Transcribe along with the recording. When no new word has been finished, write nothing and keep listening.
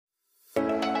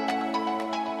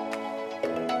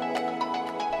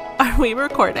we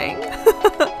recording?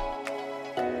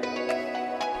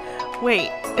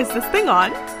 Wait, is this thing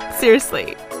on?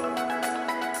 Seriously.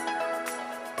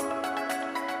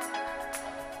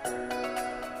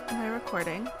 Am I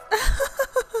recording?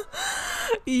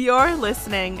 You're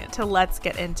listening to Let's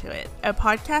Get Into It, a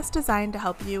podcast designed to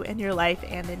help you in your life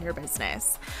and in your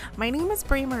business. My name is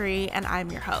Brie Marie, and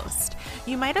I'm your host.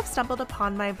 You might have stumbled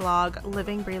upon my blog,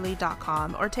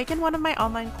 livingbreely.com, or taken one of my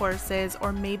online courses,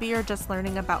 or maybe you're just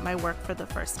learning about my work for the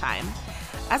first time.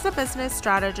 As a business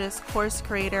strategist, course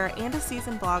creator, and a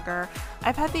seasoned blogger,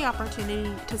 I've had the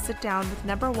opportunity to sit down with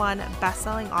 #1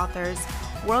 best-selling authors,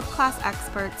 world-class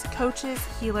experts, coaches,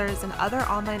 healers, and other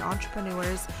online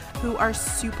entrepreneurs who are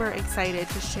super excited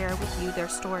to share with you their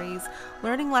stories,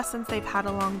 learning lessons they've had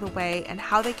along the way, and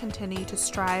how they continue to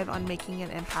strive on making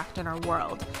an impact in our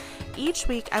world. Each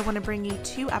week, I want to bring you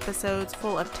 2 episodes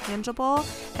full of tangible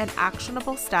and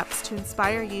actionable steps to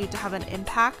inspire you to have an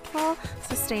impactful,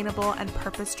 sustainable, and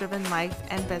purpose-driven life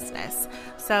and business.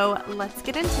 So let's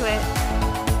get into it.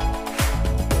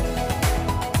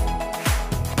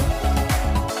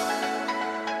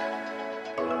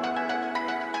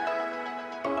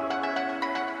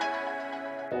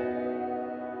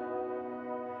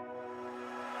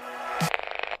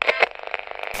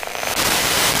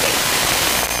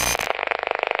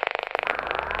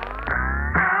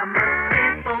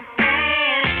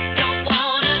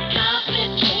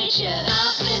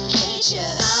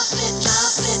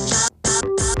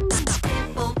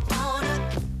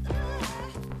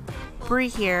 Brie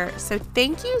here. So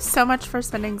thank you so much for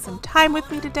spending some time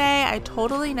with me today. I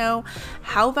totally know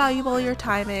how valuable your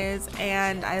time is,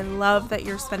 and I love that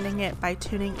you're spending it by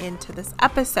tuning into this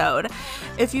episode.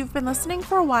 If you've been listening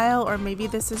for a while, or maybe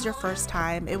this is your first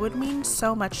time, it would mean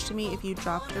so much to me if you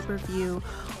dropped a review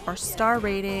or star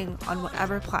rating on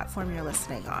whatever platform you're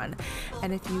listening on.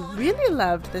 And if you really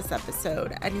loved this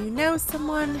episode and you know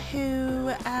someone who,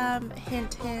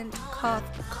 hint, hint, cough,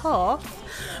 cough,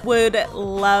 would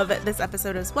love this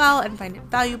episode as well and find it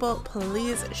valuable,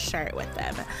 please share it with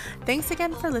them. Thanks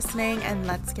again for listening, and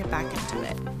let's get back into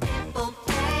it.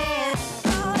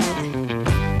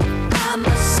 I'm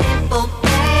a simple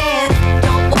man,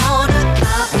 don't wanna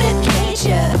complicate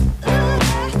you.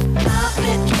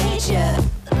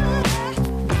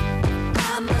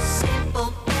 I'm a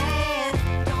simple man,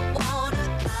 don't wanna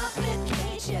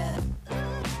complicate you.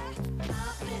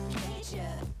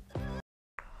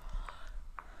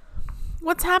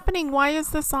 What's happening? Why is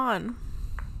this on?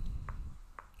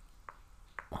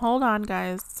 Hold on,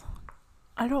 guys.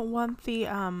 I don't want the,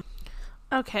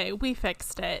 Okay, we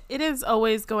fixed it. It is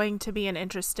always going to be an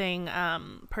interesting,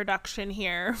 production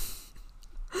here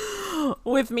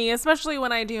with me, especially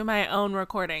when I do my own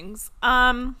recordings.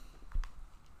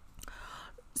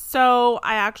 So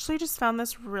I actually just found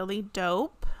this really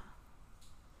dope.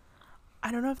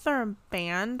 I don't know if they're a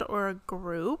band or a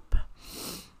group.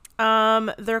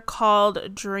 They're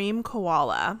called Dream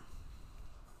Koala.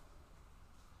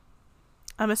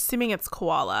 I'm assuming it's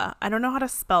koala. I don't know how to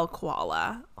spell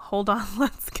koala. Hold on,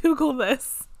 let's Google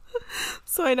this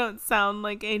so I don't sound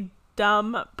like a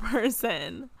dumb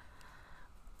person.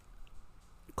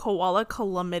 Koala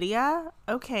chlamydia?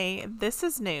 Okay, this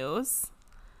is news.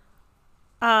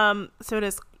 So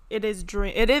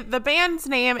the band's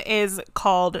name is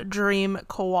called Dream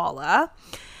Koala.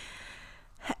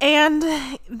 And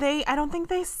I don't think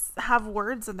they have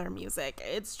words in their music.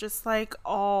 It's just like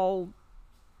all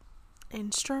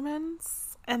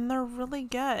instruments, and they're really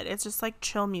good. It's just like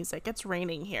chill music. It's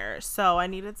raining here, so I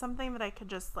needed something that I could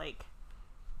just like,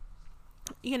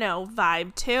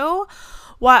 vibe to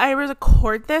while I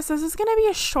record this. This is gonna be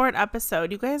a short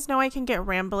episode. You guys know I can get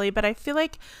rambly, but I feel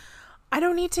like I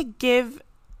don't need to give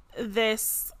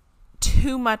this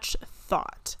too much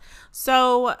thought.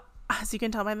 So as you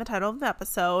can tell by the title of the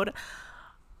episode,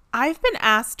 I've been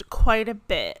asked quite a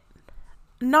bit,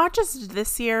 not just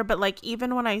this year, but like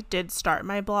even when I did start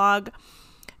my blog,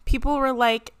 people were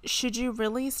like, should you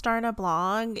really start a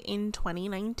blog in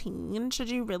 2019? Should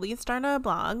you really start a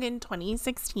blog in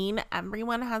 2016?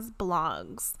 Everyone has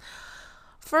blogs.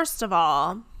 First of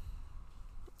all,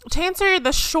 to answer,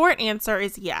 the short answer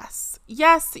is yes.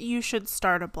 Yes, you should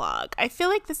start a blog. I feel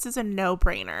like this is a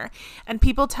no-brainer, and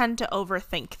people tend to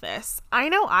overthink this. I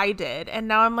know I did, and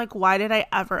now I'm like, why did I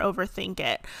ever overthink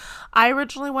it? I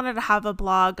originally wanted to have a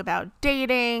blog about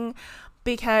dating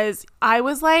because I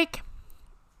was like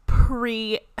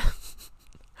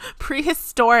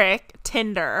prehistoric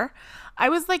Tinder. I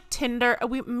was like Tinder.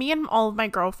 Me and all of my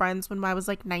girlfriends, when I was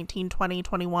like 19, 20,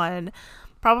 21,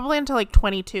 probably until like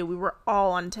 22, we were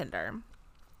all on Tinder.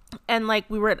 And like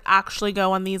we would actually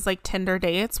go on these like Tinder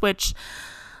dates, which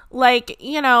Like,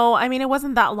 I mean, it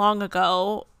wasn't that long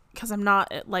ago because I'm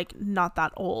not not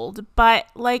that old, but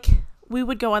like we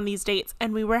would go on these dates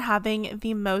and we were having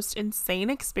the most insane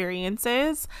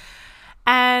experiences.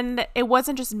 And it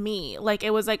wasn't just me, like it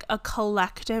was like a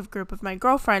collective group of my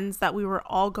girlfriends that we were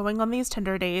all going on these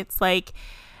Tinder dates, like,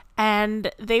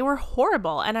 and they were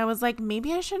horrible. And I was like,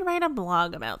 maybe I should write a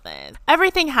blog about this.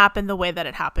 Everything happened the way that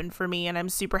it happened for me, and I'm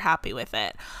super happy with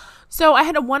it. So I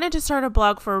had wanted to start a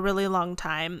blog for a really long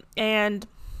time, and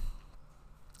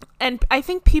I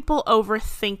think people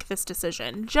overthink this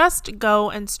decision. Just go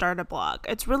and start a blog.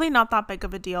 It's really not that big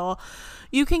of a deal.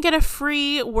 You can get a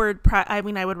free WordPress. I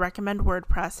mean, I would recommend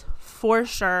WordPress for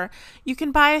sure. You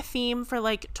can buy a theme for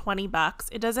like $20.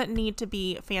 It doesn't need to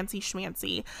be fancy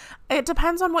schmancy. It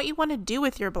depends on what you want to do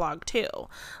with your blog too.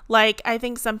 Like, I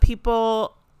think some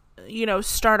people,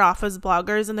 start off as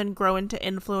bloggers and then grow into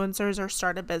influencers or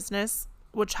start a business,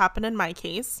 which happened in my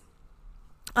case.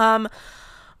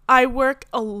 I work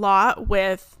a lot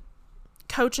with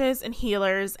coaches and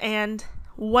healers, and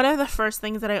one of the first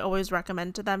things that I always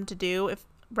recommend them to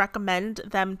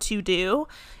do,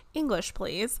 English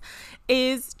please,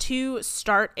 is to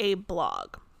start a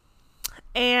blog.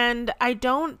 And I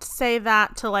don't say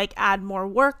that to like add more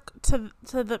work to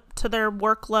their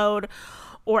workload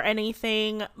or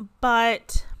anything,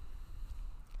 but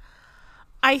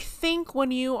I think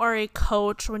when you are a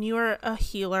coach, when you are a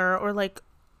healer, or like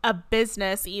a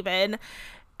business even,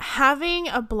 having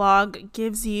a blog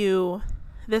gives you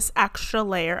this extra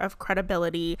layer of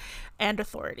credibility and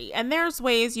authority. And there's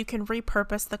ways you can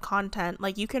repurpose the content.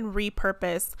 Like, you can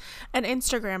repurpose an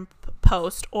Instagram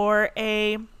post or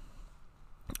a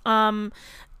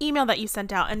email that you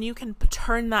sent out, and you can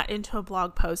turn that into a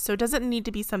blog post. So it doesn't need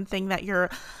to be something that you're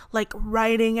like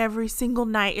writing every single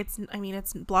night.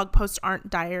 It's blog posts aren't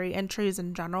diary entries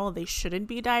in general. They shouldn't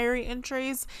be diary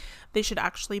entries. They should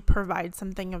actually provide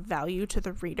something of value to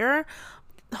the reader.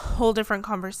 A whole different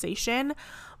conversation.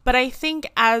 But I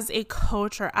think as a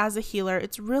coach or as a healer,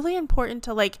 it's really important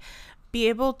to like be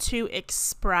able to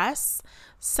express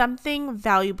something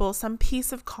valuable, some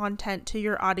piece of content to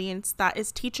your audience that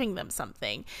is teaching them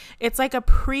something. It's like a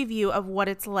preview of what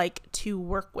it's like to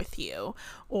work with you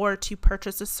or to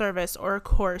purchase a service or a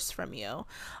course from you.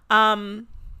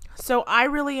 So I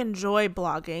really enjoy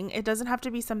blogging. It doesn't have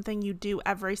to be something you do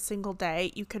every single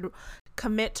day. You could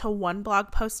commit to one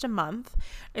blog post a month.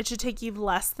 It should take you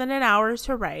less than an hour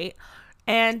to write.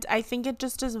 And I think it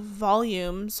just does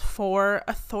volumes for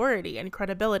authority and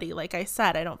credibility. Like I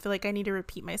said, I don't feel like I need to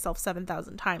repeat myself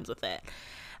 7,000 times with it.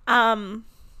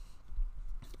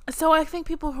 So I think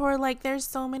people who are like, there's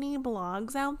so many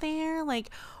blogs out there, like,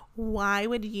 why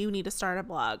would you need to start a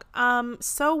blog?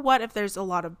 So what if there's a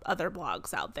lot of other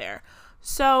blogs out there?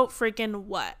 So freaking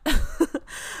what?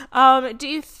 Do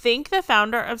you think the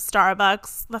founder of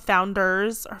Starbucks,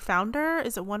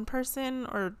 is it one person,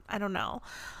 or I don't know.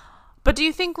 But do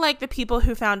you think like the people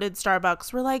who founded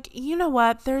Starbucks were like, you know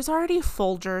what, there's already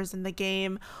Folgers in the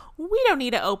game. We don't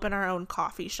need to open our own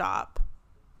coffee shop?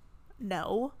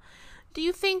 No. Do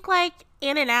you think like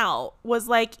In-N-Out was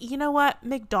like, you know what,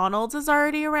 McDonald's is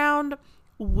already around.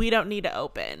 We don't need to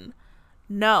open?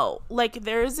 No. Like,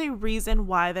 there's a reason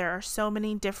why there are so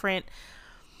many different,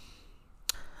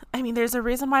 there's a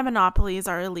reason why monopolies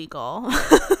are illegal.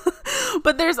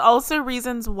 But there's also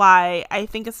reasons why I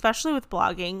think, especially with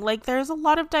blogging, like there's a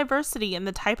lot of diversity in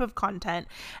the type of content,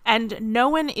 and no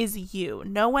one is you.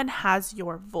 No one has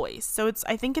your voice. So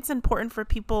I think it's important for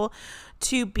people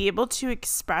to be able to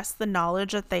express the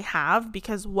knowledge that they have,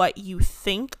 because what you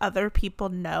think other people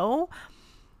know,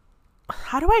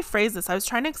 how do I phrase this? I was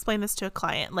trying to explain this to a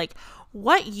client. Like,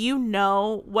 what you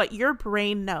know, what your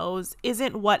brain knows,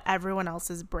 isn't what everyone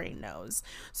else's brain knows.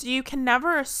 So you can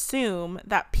never assume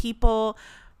that people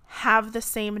have the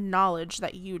same knowledge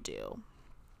that you do.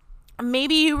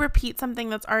 Maybe you repeat something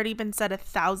that's already been said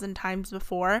 1,000 times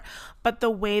before, but the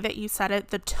way that you said it,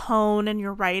 the tone in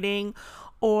your writing,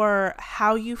 or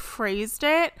how you phrased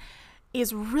it,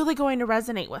 is really going to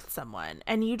resonate with someone,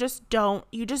 and you just don't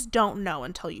know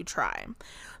until you try.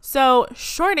 So,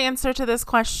 short answer to this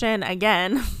question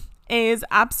again is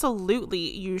absolutely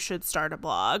you should start a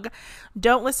blog.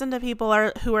 Don't listen to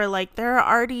people who are like, there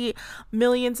are already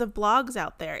millions of blogs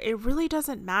out there. It really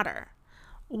doesn't matter.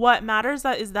 What matters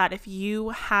is that if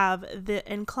you have the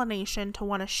inclination to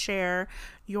want to share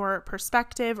your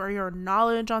perspective or your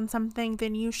knowledge on something,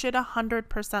 then you should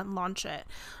 100% launch it.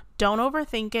 Don't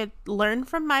overthink it. Learn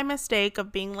from my mistake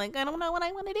of being like, I don't know what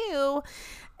I want to do,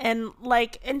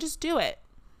 and just do it.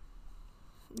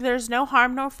 There's no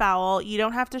harm, no foul. You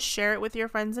don't have to share it with your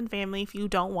friends and family if you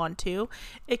don't want to.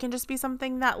 It can just be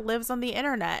something that lives on the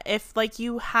internet. If like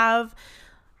you have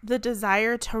the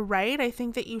desire to write, I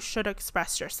think that you should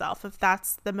express yourself if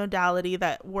that's the modality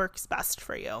that works best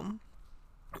for you.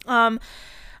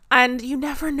 And you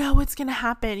never know what's going to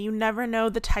happen. You never know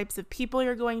the types of people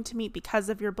you're going to meet because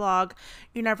of your blog.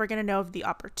 You're never going to know of the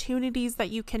opportunities that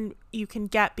you can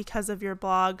get because of your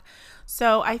blog.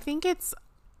 So I think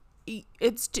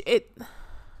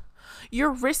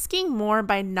you're risking more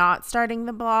by not starting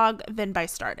the blog than by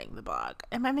starting the blog.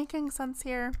 Am I making sense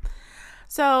here?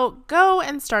 So go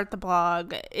and start the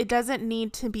blog. It doesn't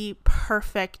need to be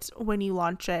perfect when you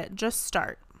launch it. Just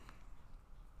start.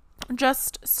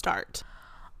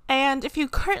 And if you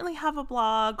currently have a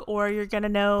blog, or you're gonna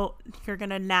now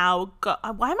go,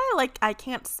 why am I like, I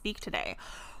can't speak today?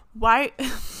 Why?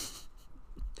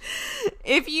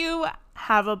 If you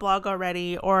have a blog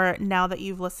already, or now that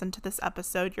you've listened to this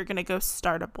episode, you're gonna go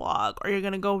start a blog, or you're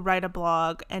gonna go write a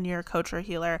blog and you're a coach or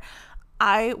healer,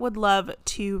 I would love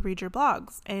to read your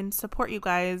blogs and support you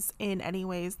guys in any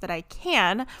ways that I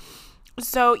can.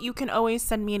 So you can always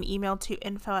send me an email to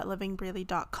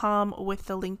info@livingbreely.com with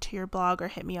the link to your blog, or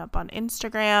hit me up on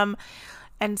Instagram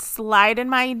and slide in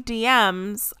my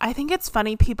DMs. I think it's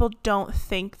funny, people don't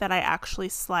think that I actually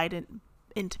slide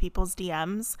into people's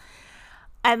DMs.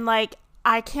 And like,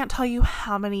 I can't tell you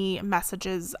how many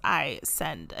messages I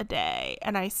send a day,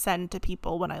 and I send to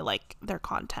people when I like their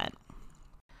content.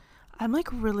 I'm like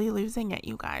really losing it,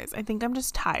 you guys. I think I'm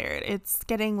just tired. It's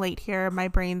getting late here. My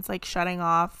brain's like shutting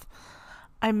off.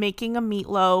 I'm making a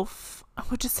meatloaf,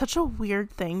 which is such a weird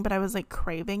thing, but I was like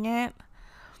craving it.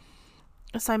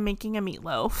 So I'm making a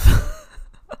meatloaf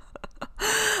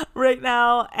right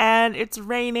now, and it's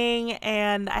raining,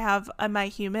 and I have my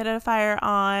humidifier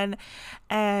on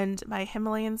and my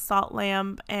Himalayan salt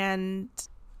lamp. And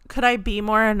could I be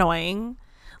more annoying?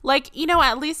 Like, you know,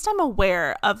 at least I'm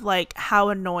aware of like how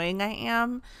annoying I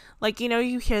am. Like, you know,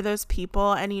 you hear those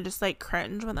people and you just like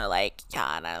cringe when they're like,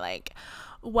 yeah, and I like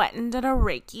went and did a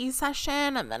Reiki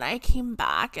session, and then I came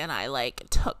back and I like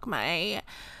took my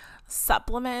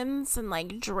supplements and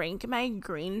like drank my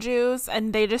green juice,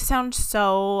 and they just sound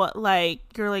so like,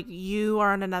 you're like, you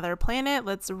are on another planet,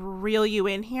 let's reel you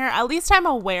in here. At least I'm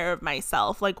aware of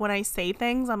myself. Like when I say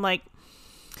things, I'm like,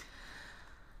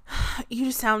 you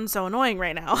just sound so annoying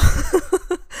right now.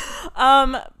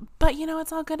 But you know,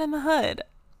 it's all good in the hood.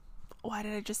 Why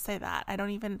did I just say that?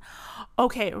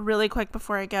 Okay, really quick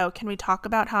before I go, can we talk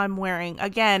about how I'm wearing?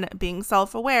 Again, being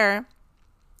self-aware.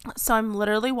 So I'm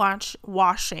literally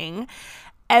washing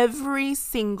every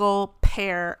single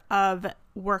pair of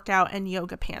workout and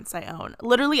yoga pants I own.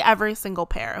 Literally every single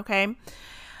pair, okay?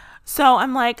 So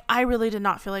I'm like, I really did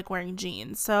not feel like wearing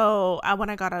jeans. So when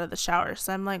I got out of the shower,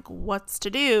 so I'm like, what's to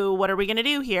do? What are we going to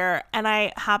do here? And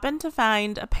I happened to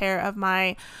find a pair of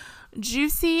my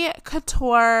Juicy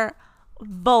Couture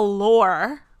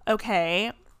velour,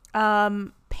 okay,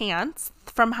 pants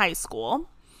from high school.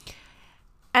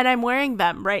 And I'm wearing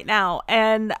them right now.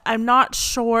 And I'm not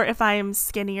sure if I'm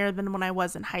skinnier than when I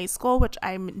was in high school, which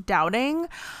I'm doubting.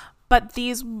 But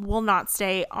these will not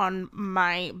stay on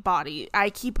my body.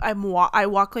 I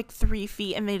walk like 3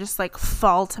 feet and they just like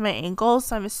fall to my ankles.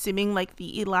 So I'm assuming like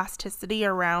the elasticity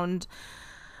around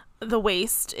the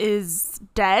waist is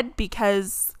dead,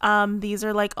 because these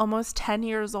are like almost 10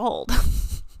 years old.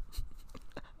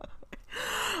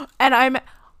 And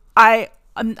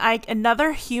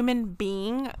another human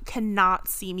being cannot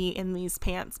see me in these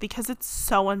pants because it's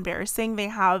so embarrassing. They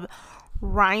have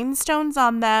rhinestones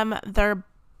on them. They're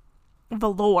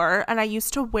velour, and I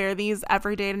used to wear these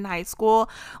every day in high school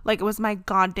like it was my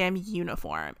goddamn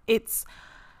uniform. It's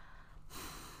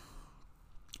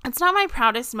not my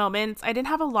proudest moments. I didn't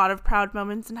have a lot of proud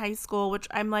moments in high school, which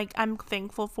I'm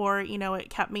thankful for. You know, it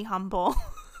kept me humble.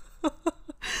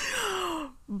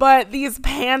 But these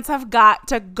pants have got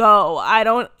to go. I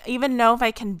don't even know if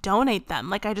I can donate them.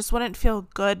 Like, I just wouldn't feel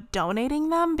good donating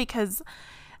them because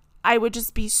I would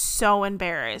just be so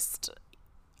embarrassed.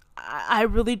 I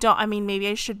really don't. I mean, maybe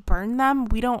I should burn them.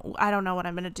 I don't know what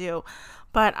I'm going to do.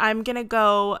 But I'm going to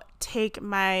go take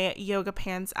my yoga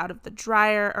pants out of the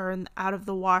dryer, or out of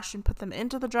the wash, and put them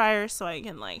into the dryer so I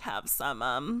can like have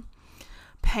some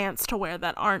pants to wear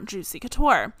that aren't Juicy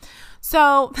Couture.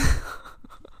 So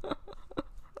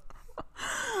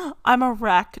I'm a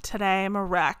wreck today.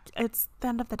 It's the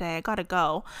end of the day. I gotta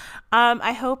go.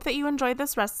 I hope that you enjoyed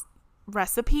this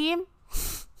recipe.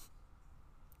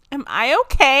 Am I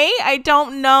okay? I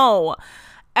don't know.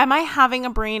 Am I having a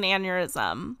brain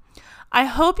aneurysm? I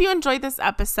hope you enjoyed this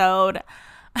episode.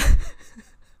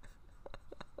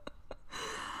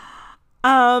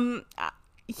 Um,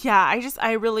 yeah,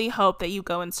 I really hope that you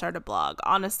go and start a blog.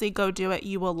 Honestly, go do it.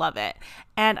 You will love it.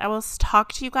 And I will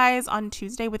talk to you guys on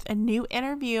Tuesday with a new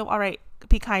interview. All right,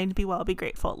 be kind, be well, be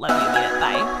grateful. Love you. Mean it.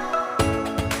 Bye.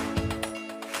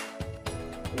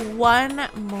 One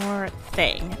more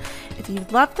thing. If you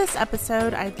loved this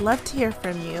episode, I'd love to hear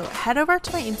from you. Head over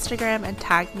to my Instagram and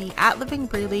tag me at Living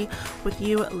Breely with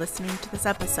you listening to this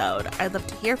episode. I'd love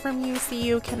to hear from you, see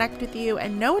you, connect with you,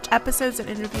 and know which episodes and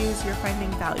interviews you're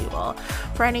finding valuable.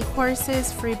 For any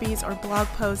courses, freebies, or blog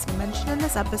posts mentioned in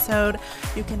this episode,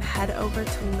 you can head over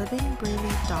to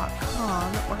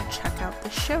livingbreely.com or check out the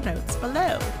show notes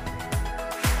below.